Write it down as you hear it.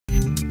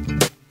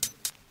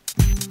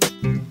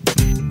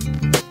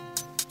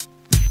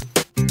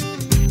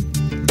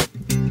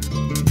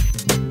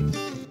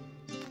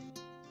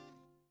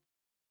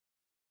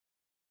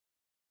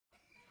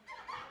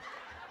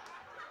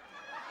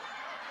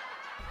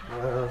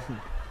The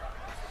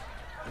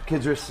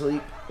kids are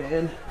asleep,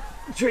 and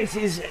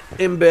Tracy's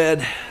in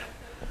bed.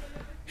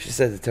 She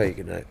said to tell you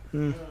goodnight.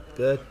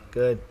 Good,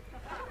 good.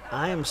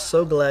 I am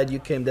so glad you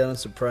came down and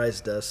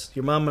surprised us.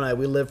 Your mom and I,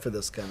 we live for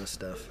this kind of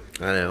stuff.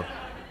 I know.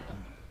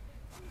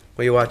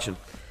 What are you watching?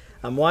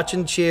 I'm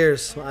watching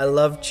Cheers. I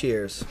love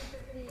Cheers.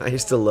 I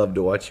used to love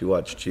to watch you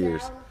watch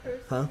Cheers.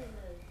 Huh?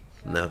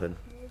 Nothing.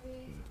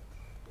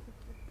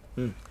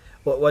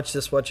 Watch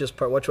this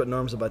part. Watch what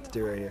Norm's about to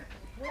do right here.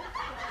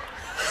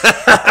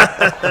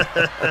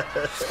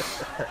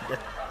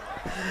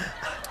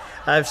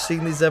 I've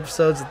seen these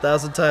episodes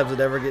 1,000 times and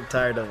never get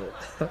tired of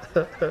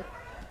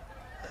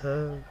it.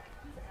 I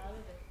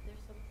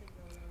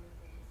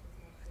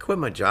quit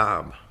my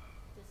job.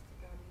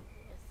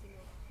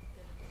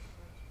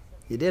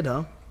 You did,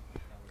 huh?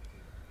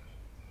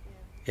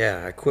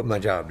 Yeah, I quit my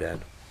job,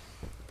 Dad.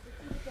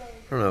 I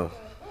don't know.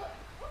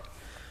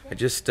 I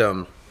just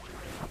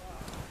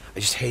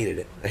hated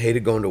it. I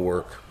hated going to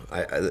work.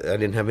 I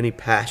didn't have any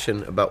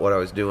passion about what I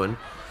was doing.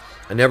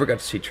 I never got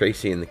to see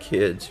Tracy and the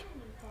kids.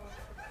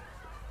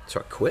 So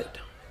I quit.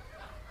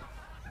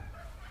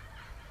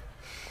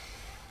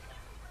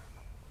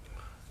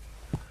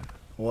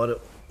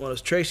 What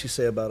does Tracy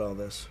say about all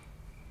this?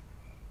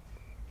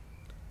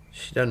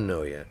 She doesn't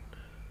know yet.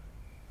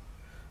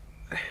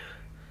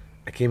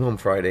 I came home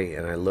Friday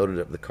and I loaded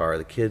up the car.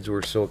 The kids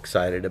were so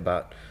excited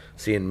about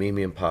seeing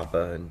Mimi and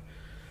Papa, and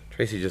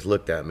Tracy just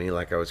looked at me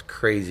like I was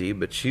crazy,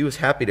 but she was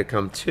happy to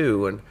come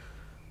too, and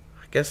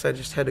I guess I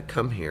just had to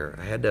come here.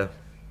 I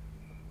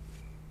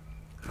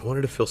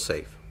wanted to feel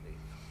safe.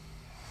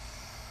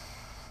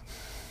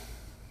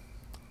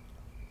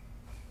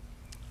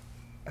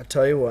 I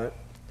tell you what.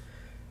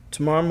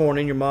 Tomorrow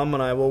morning, your mom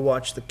and I will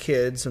watch the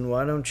kids, and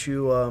why don't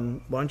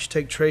you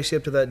take Tracy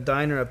up to that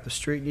diner up the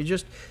street? And you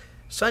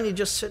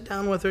just sit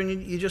down with her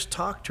and you just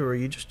talk to her.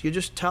 You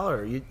just tell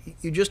her.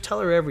 You just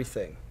tell her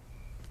everything.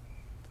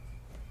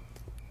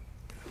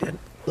 Dad,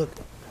 look.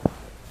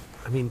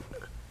 I mean,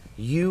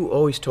 you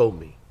always told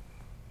me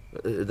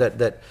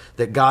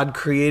that God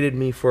created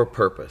me for a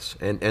purpose,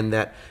 and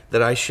that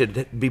I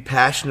should be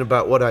passionate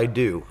about what I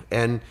do,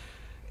 and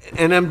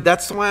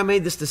that's why I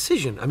made this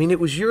decision. I mean, it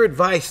was your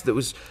advice that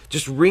was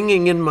just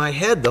ringing in my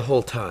head the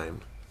whole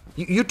time.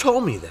 You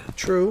told me that.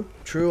 True.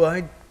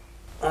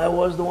 I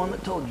was the one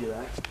that told you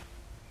that.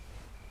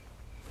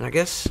 And I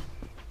guess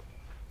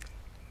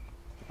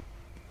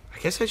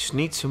I just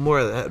need some more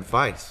of that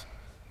advice.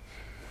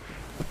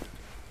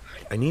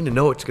 I need to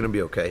know it's going to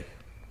be okay.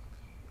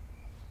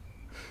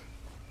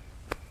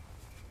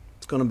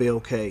 It's going to be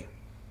okay.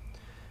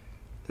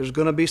 There's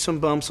going to be some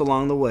bumps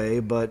along the way,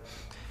 but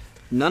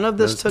none of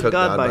this took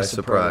God by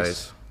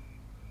surprise.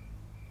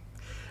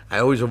 I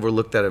always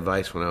overlooked that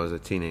advice when I was a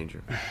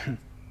teenager.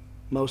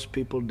 Most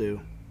people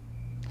do.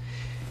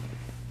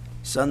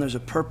 Son, there's a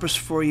purpose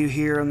for you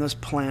here on this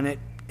planet,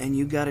 and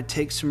you got to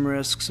take some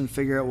risks and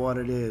figure out what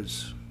it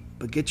is.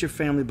 But get your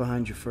family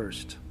behind you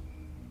first.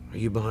 Are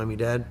you behind me,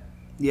 Dad?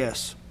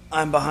 Yes,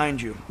 I'm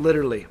behind you.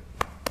 Literally.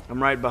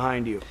 I'm right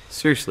behind you.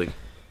 Seriously.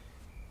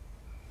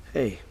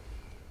 Hey.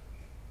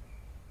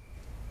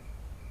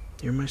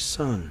 You're my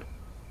son.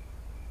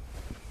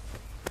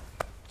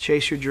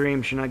 Chase your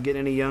dreams. You're not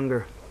getting any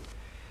younger.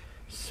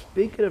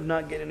 Speaking of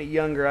not getting any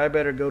younger, I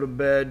better go to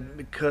bed,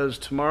 because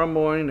tomorrow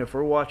morning, if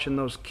we're watching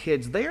those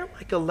kids, they are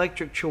like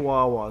electric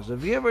chihuahuas.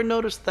 Have you ever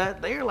noticed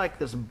that? They are like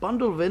this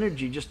bundle of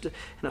energy just in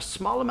a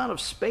small amount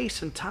of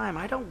space and time.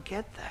 I don't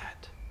get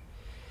that.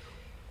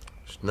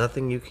 There's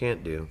nothing you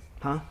can't do.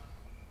 Huh?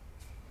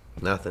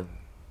 Nothing.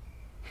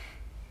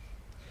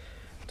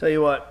 Tell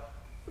you what,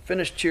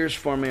 finish Cheers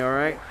for me, all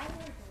right?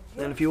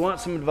 And if you want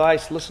some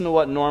advice, listen to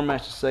what Norm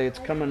has to say. It's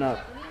coming up.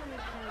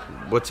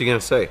 What's he going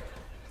to say?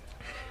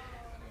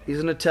 He's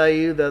going to tell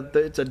you that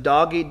it's a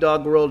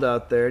dog-eat-dog world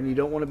out there, and you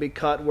don't want to be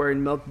caught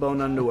wearing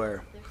milk-bone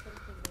underwear.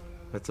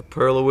 That's a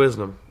pearl of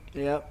wisdom.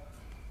 Yep.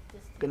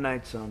 Good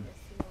night, son.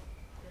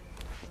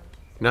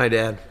 Good night,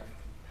 Dad.